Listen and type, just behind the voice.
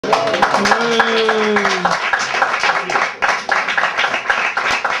We're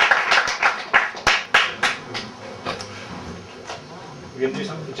going to do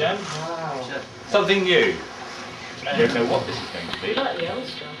something for Jen? Wow. Something new. You don't know what this is going to be. I like the old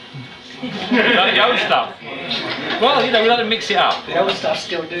stuff. You like the old stuff? Well, you know, we like to mix it up. The old stuff's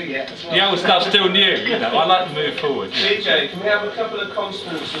still new yet as well. The old stuff's still new, you know. I like to move forward. DJ, can we have a couple of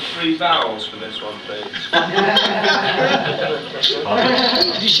consonants and 3 vowels for this one, please?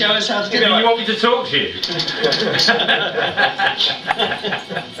 Did you show us how to do You it? want me to talk to you?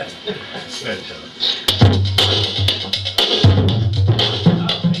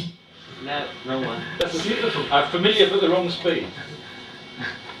 No, wrong one. That's beautiful. I'm familiar but the wrong speed.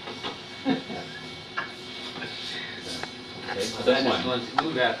 I don't mind.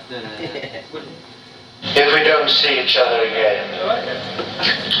 If we don't see each other again,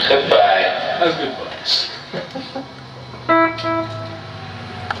 goodbye. Oh, goodbye.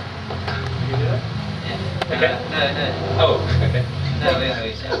 Okay. No. Oh, okay. No,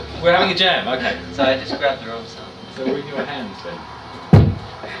 We're having a jam, okay. So I just grabbed the wrong song. So we're in your hands then.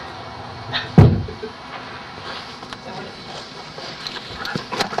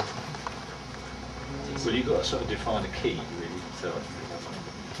 Well, you've got to sort of define a key, really, so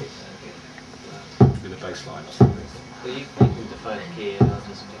with a bass line or something. Well, you can define a key and I'll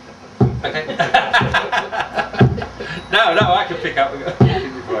just pick up on it. Okay. No, I can pick up. You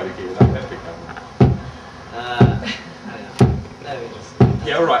can define a key and I can pick up. No, it's...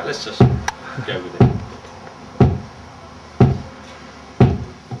 Yeah, alright, let's just go with it.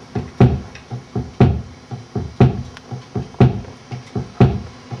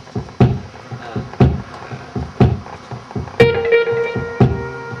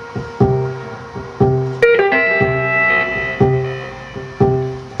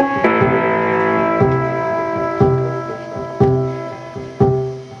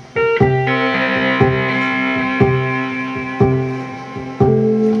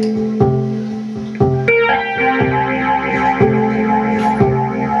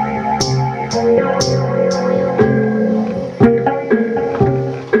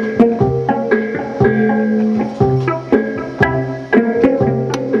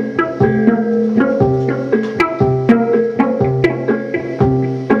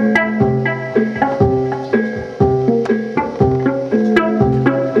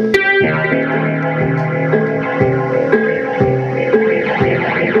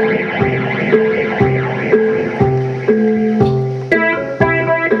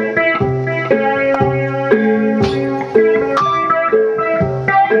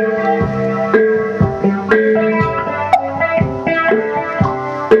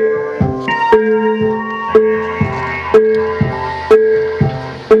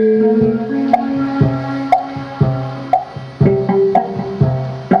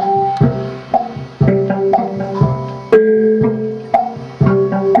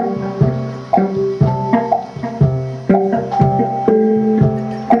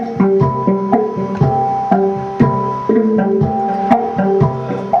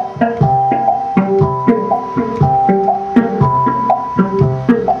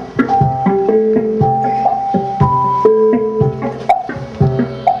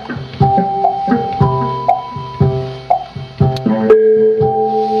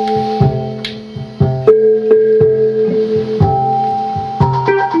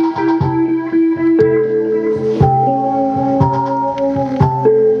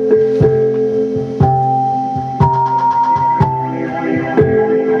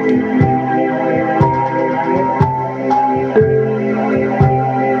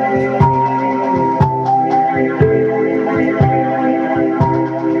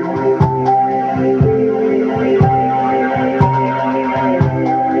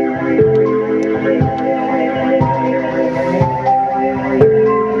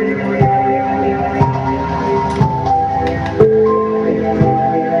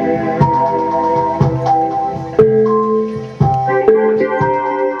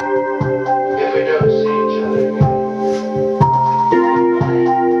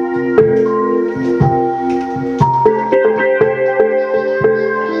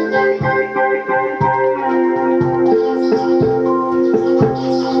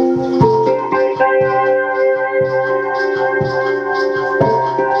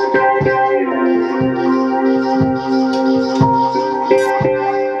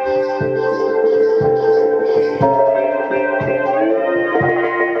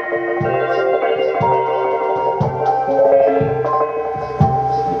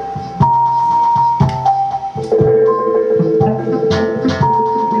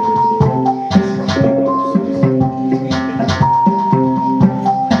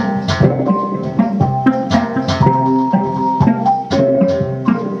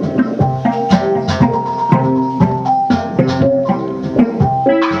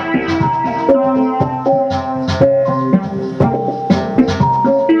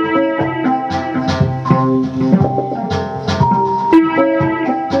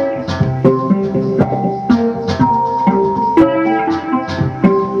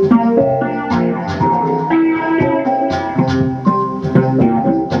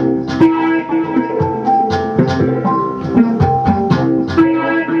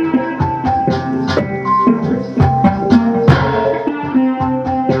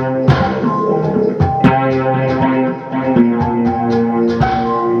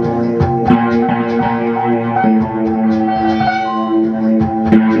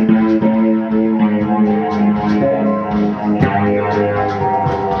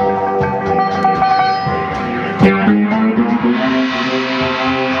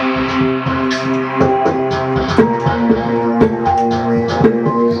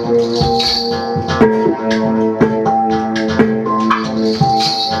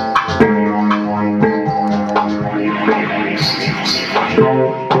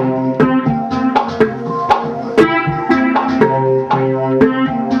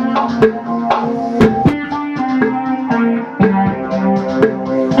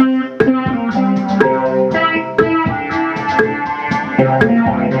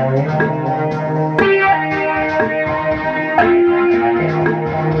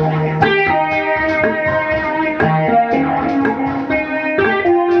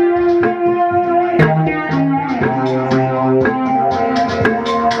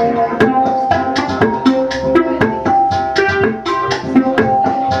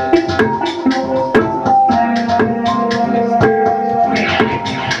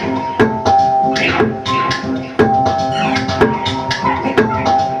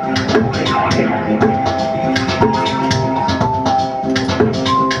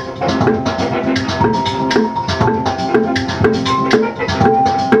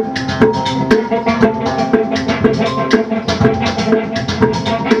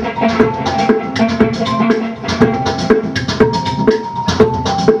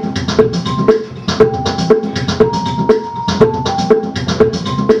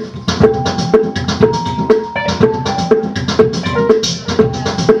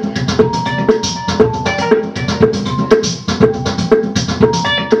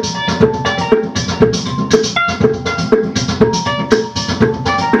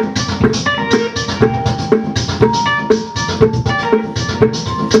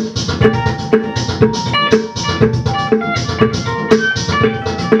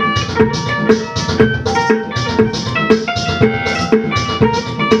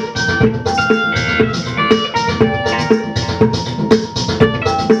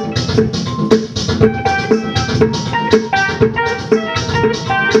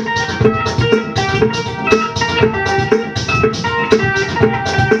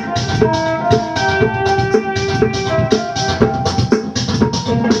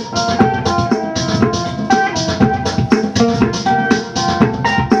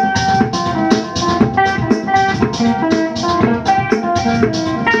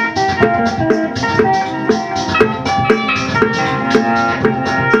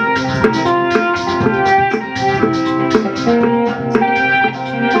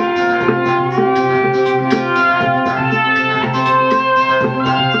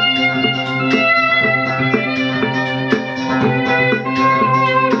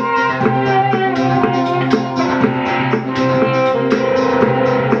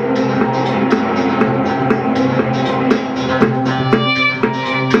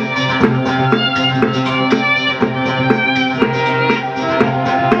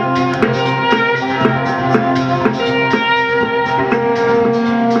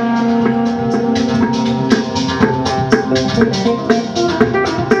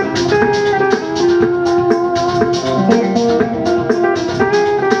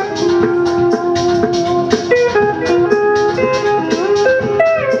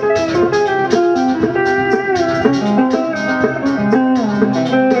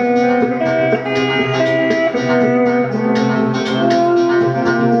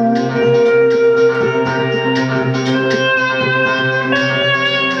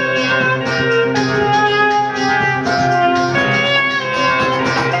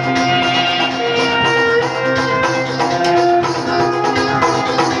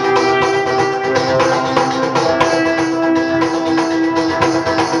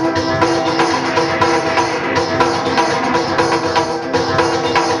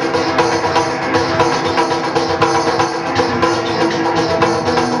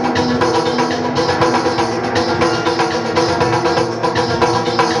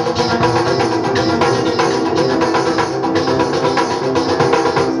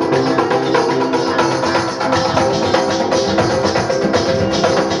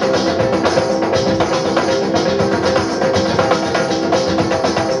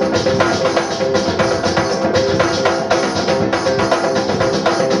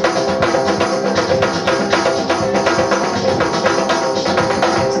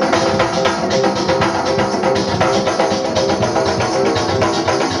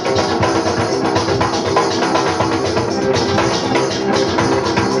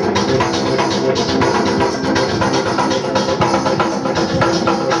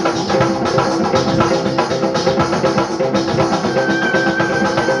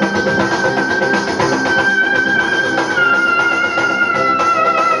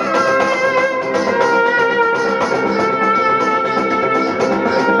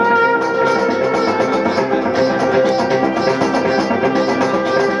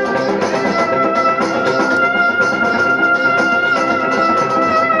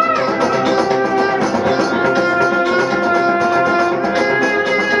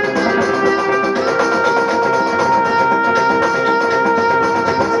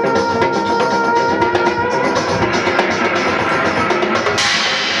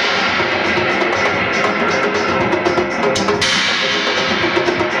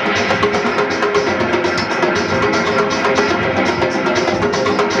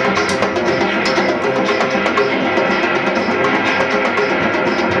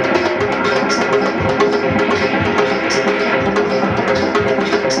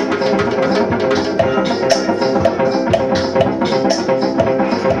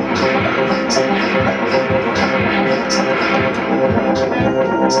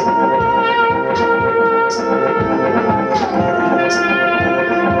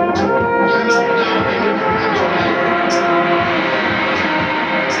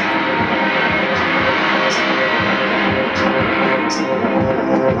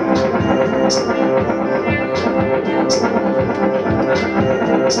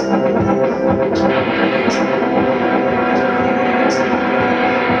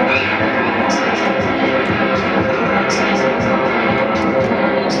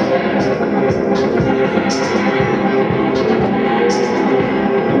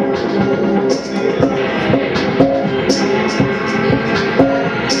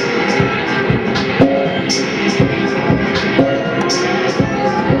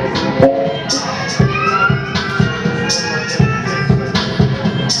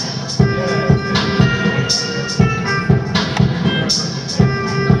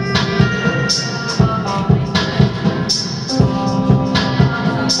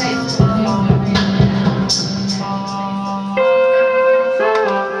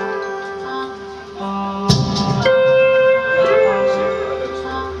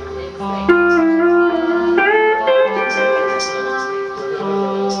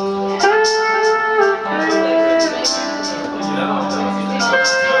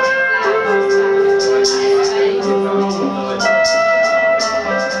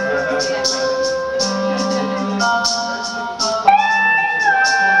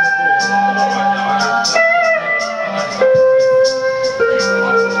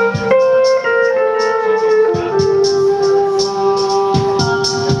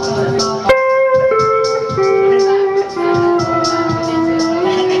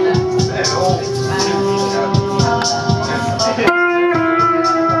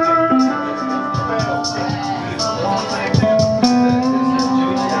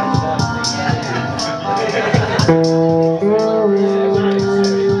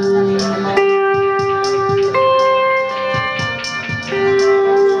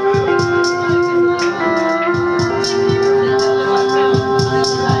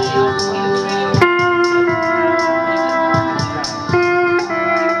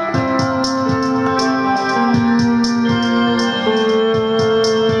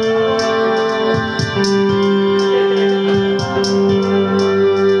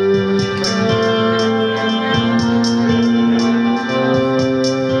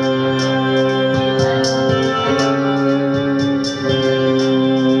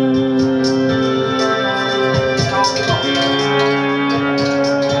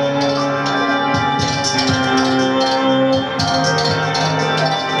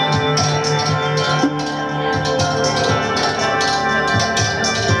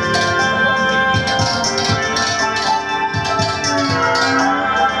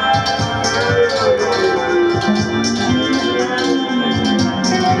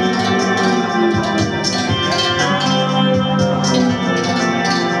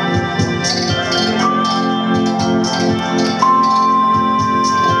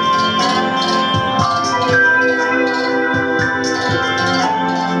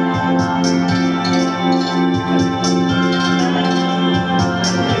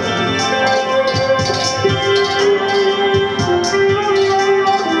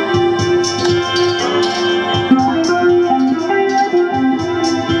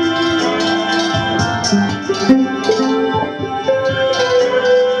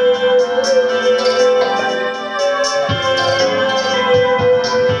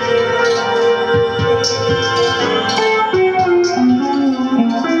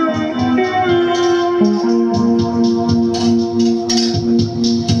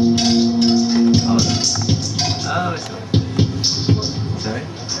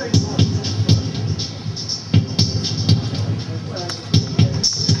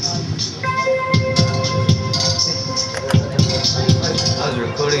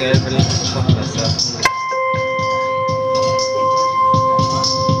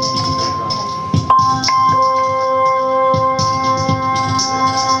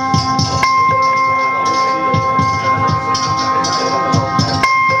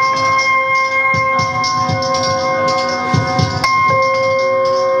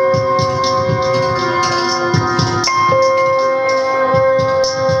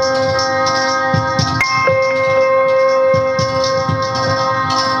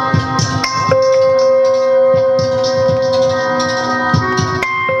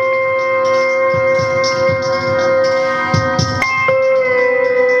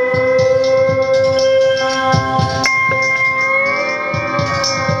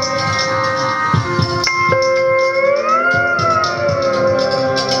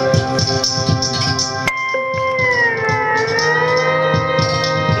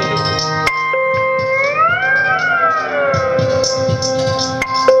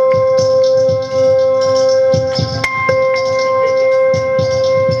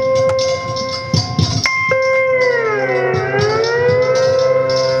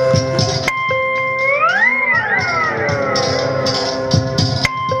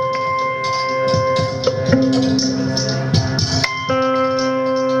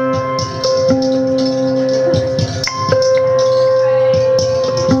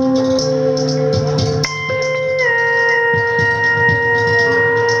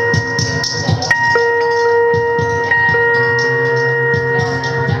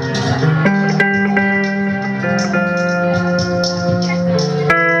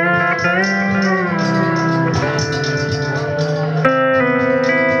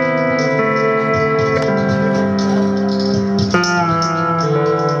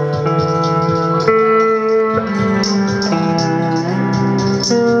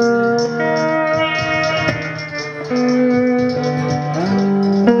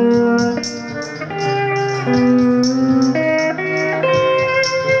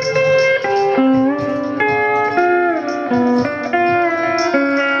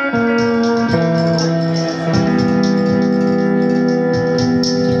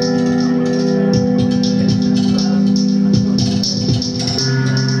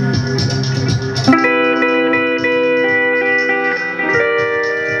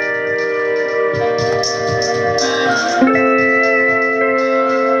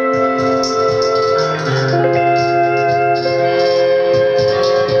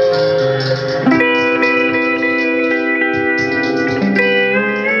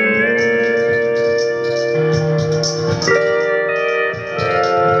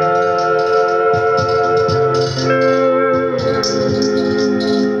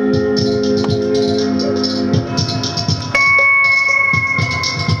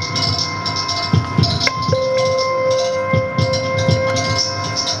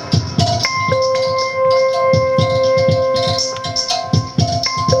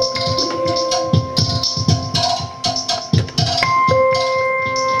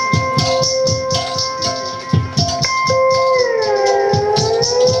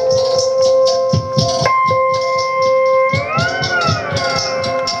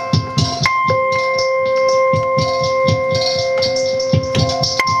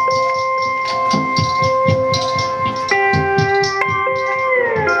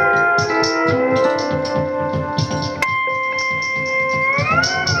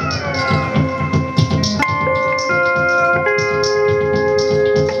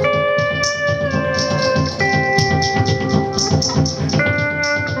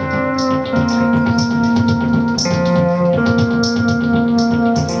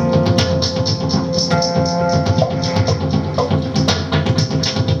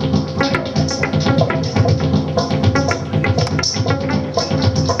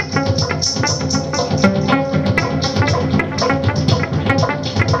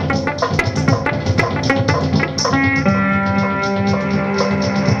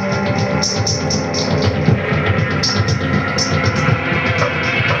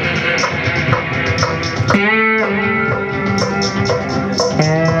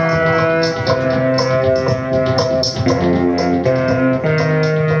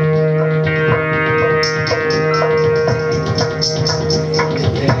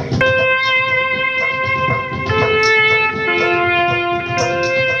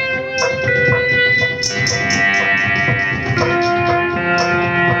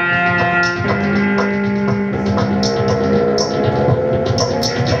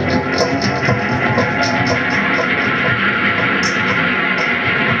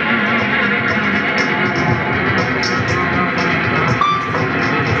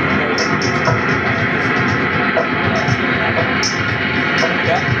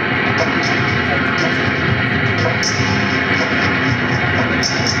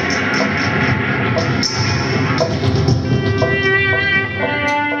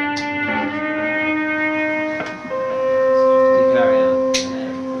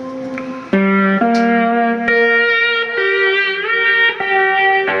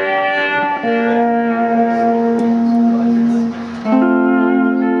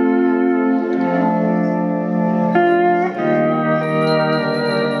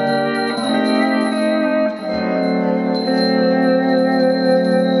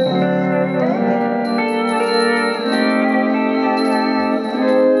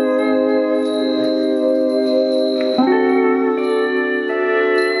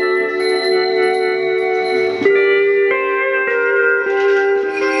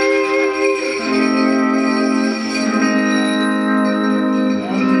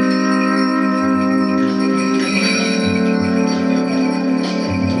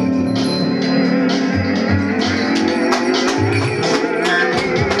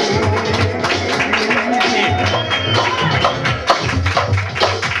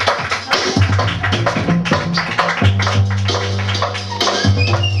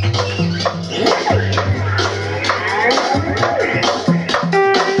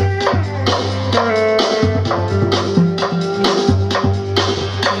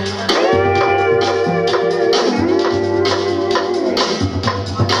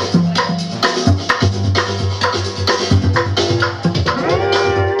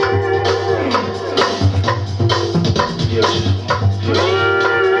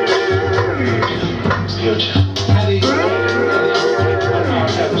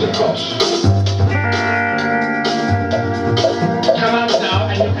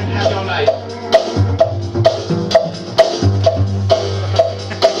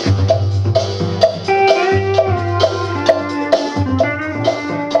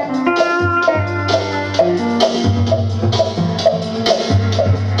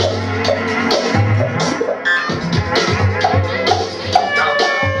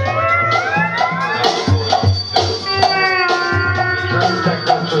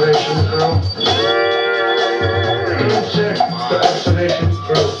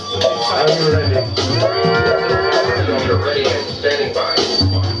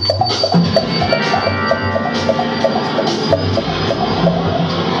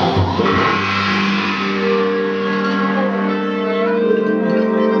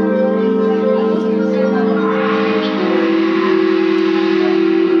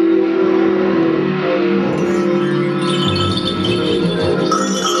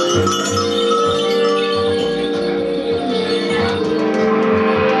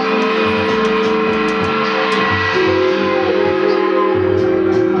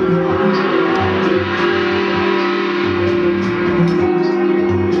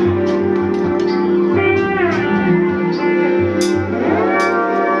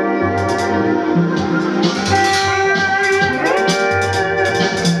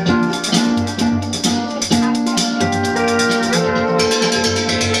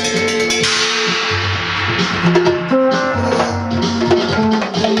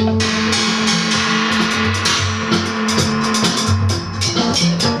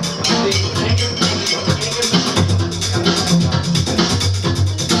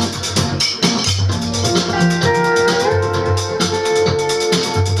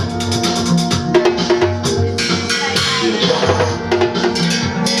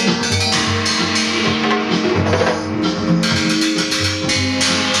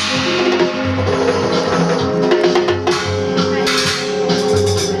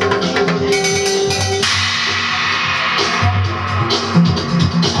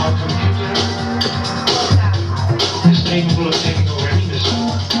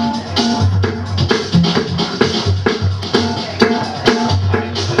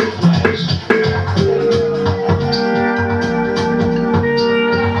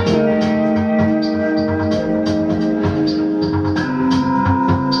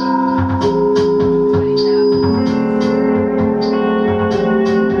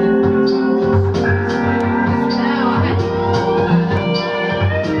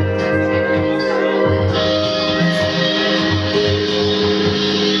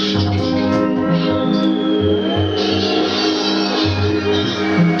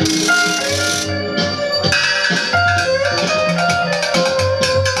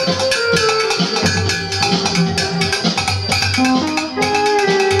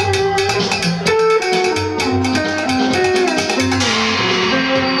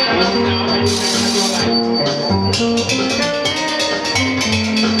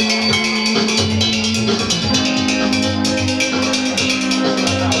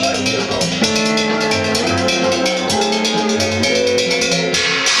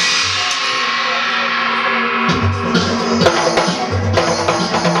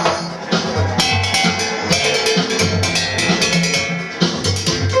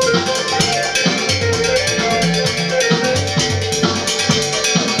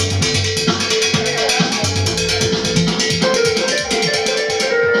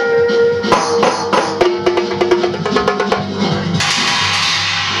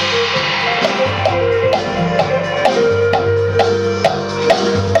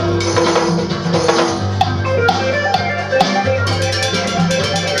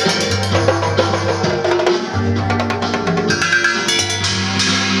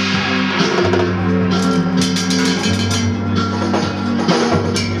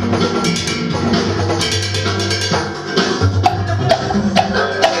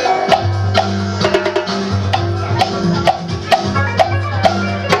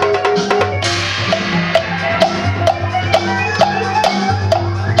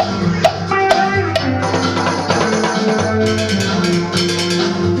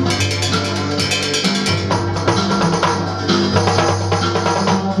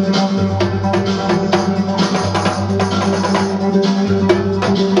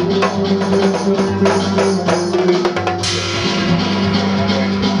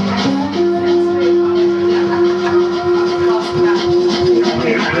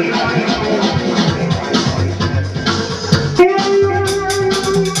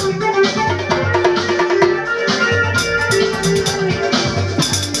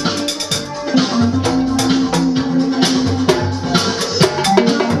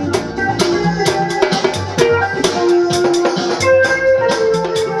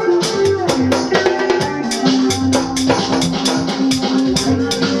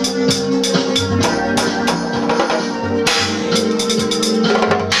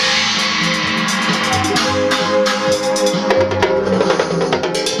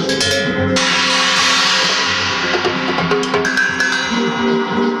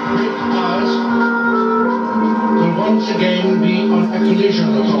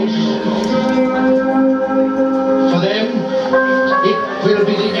 occasional loss. For them, it will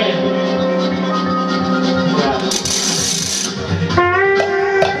be the end.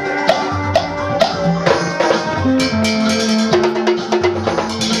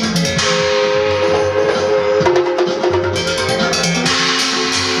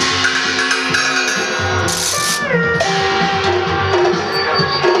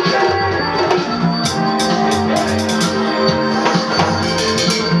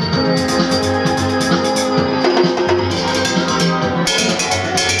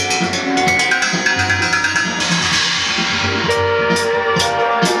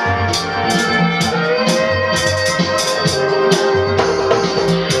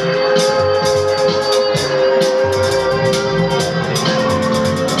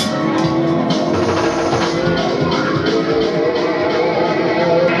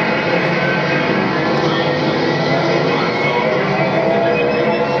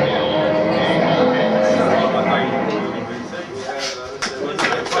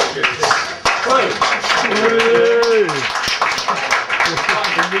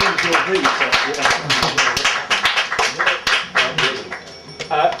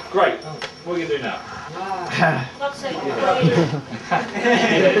 Great. What are you going to do now?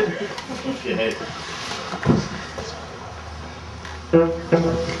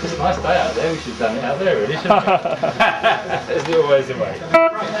 It's a nice day out there. We should have done it out there, really, shouldn't we? There's always a way.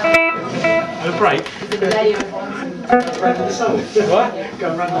 And a break. What? Go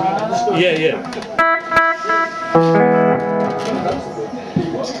and run around the school. Yeah, yeah.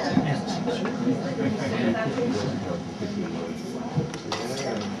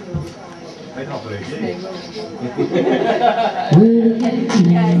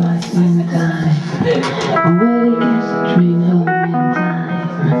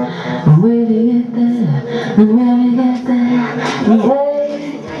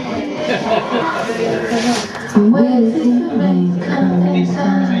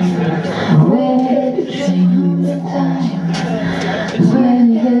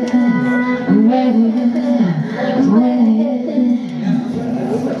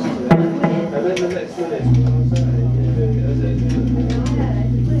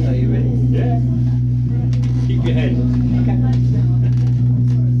 Keep your head.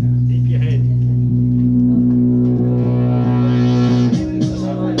 Keep your head.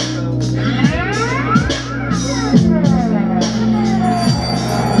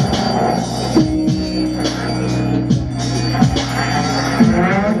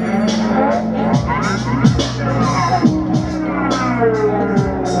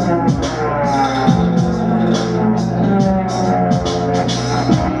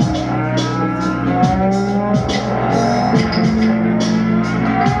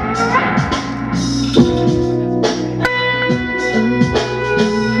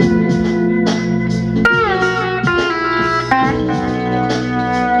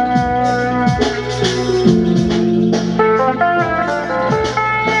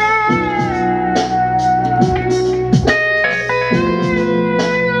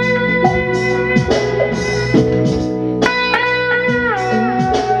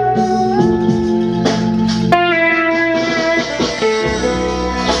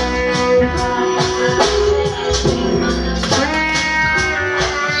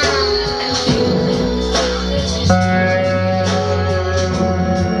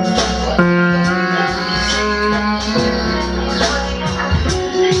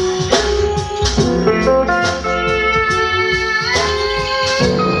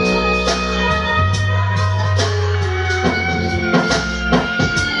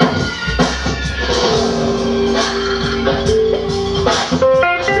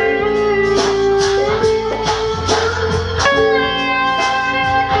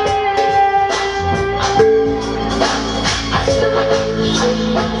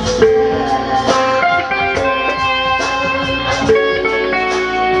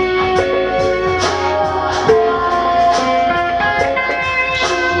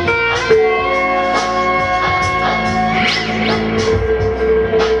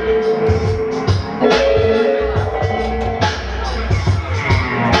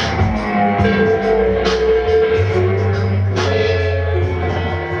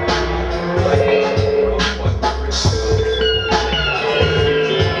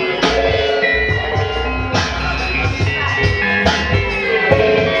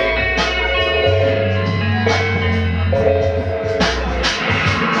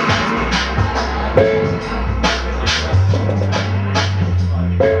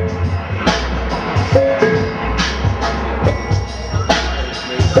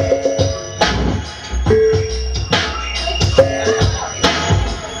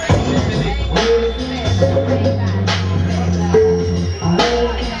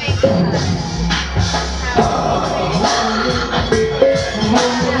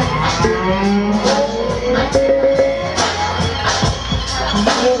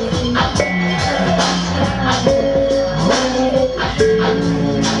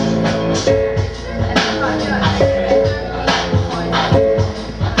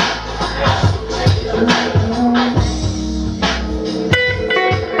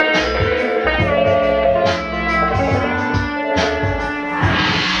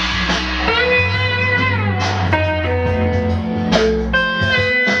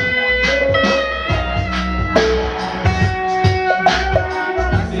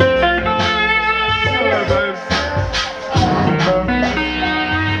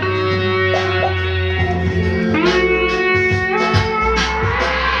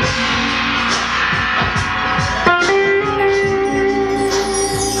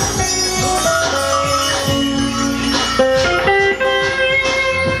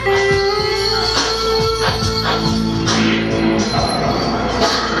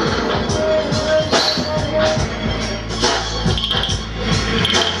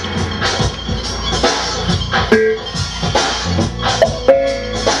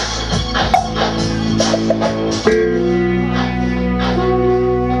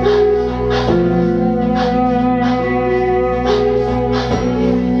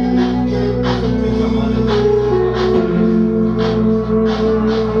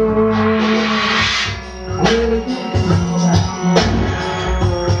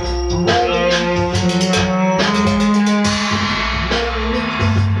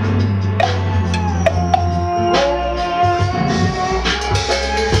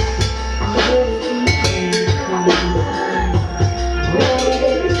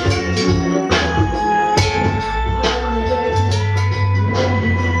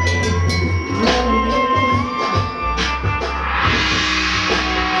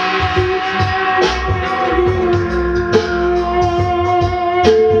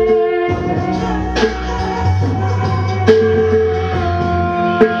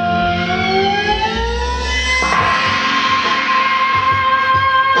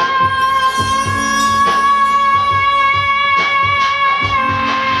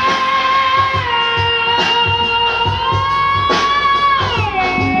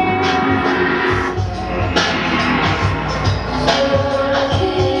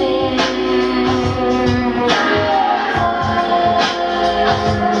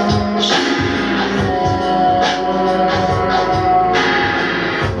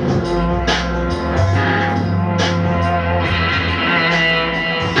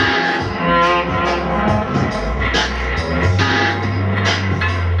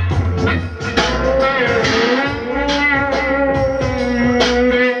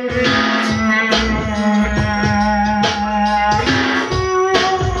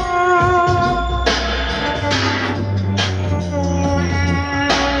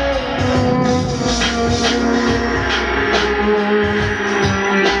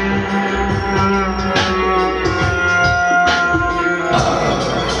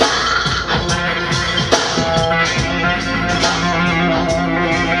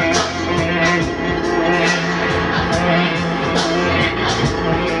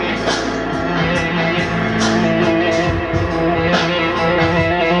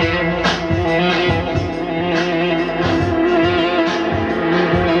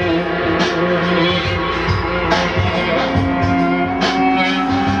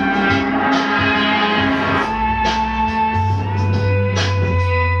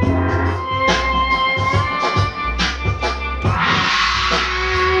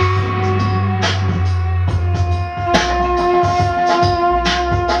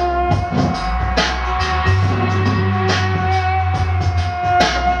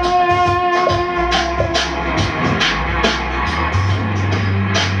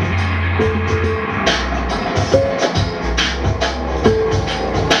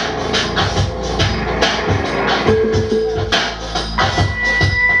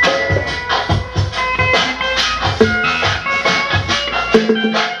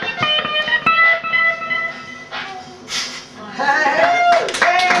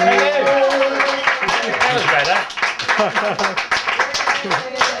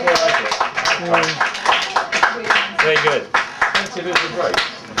 Very good. Fancy a bit of a break?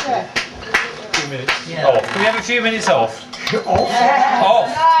 Yeah. A few minutes. Yeah. Off. Can we have a few minutes off? Off? Off.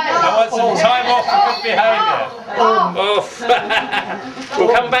 I want some time off for good behaviour. Off.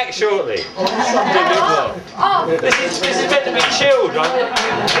 We'll come back shortly. This is meant to be chilled. I'm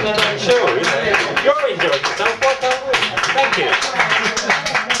going to chill, you know. You're enjoying yourself, why can't we? Thank you.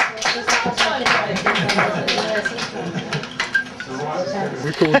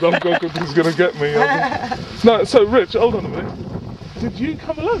 We call dumb god who's going to get me. No, so Rich, hold on a minute. Did you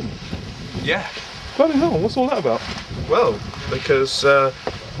come alone? Yeah. Bloody hell, what's all that about? Well, because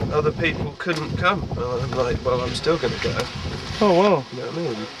other people couldn't come. And I'm like, well, I'm still going to go. Oh wow. You know what I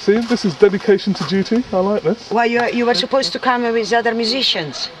mean? See, this is dedication to duty. I like this. Well, you were supposed to come with other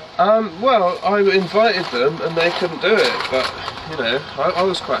musicians. Well, I invited them and they couldn't do it, but you know, I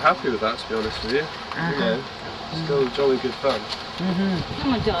was quite happy with that, to be honest with you. You know, still jolly good fun.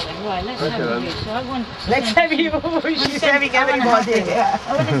 Come on, darling. Right, let's have you. So I want. Let's have you. She's having everybody.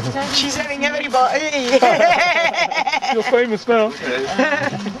 She's having everybody. You're famous now.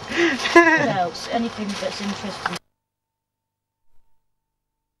 What else? Anything that's interesting.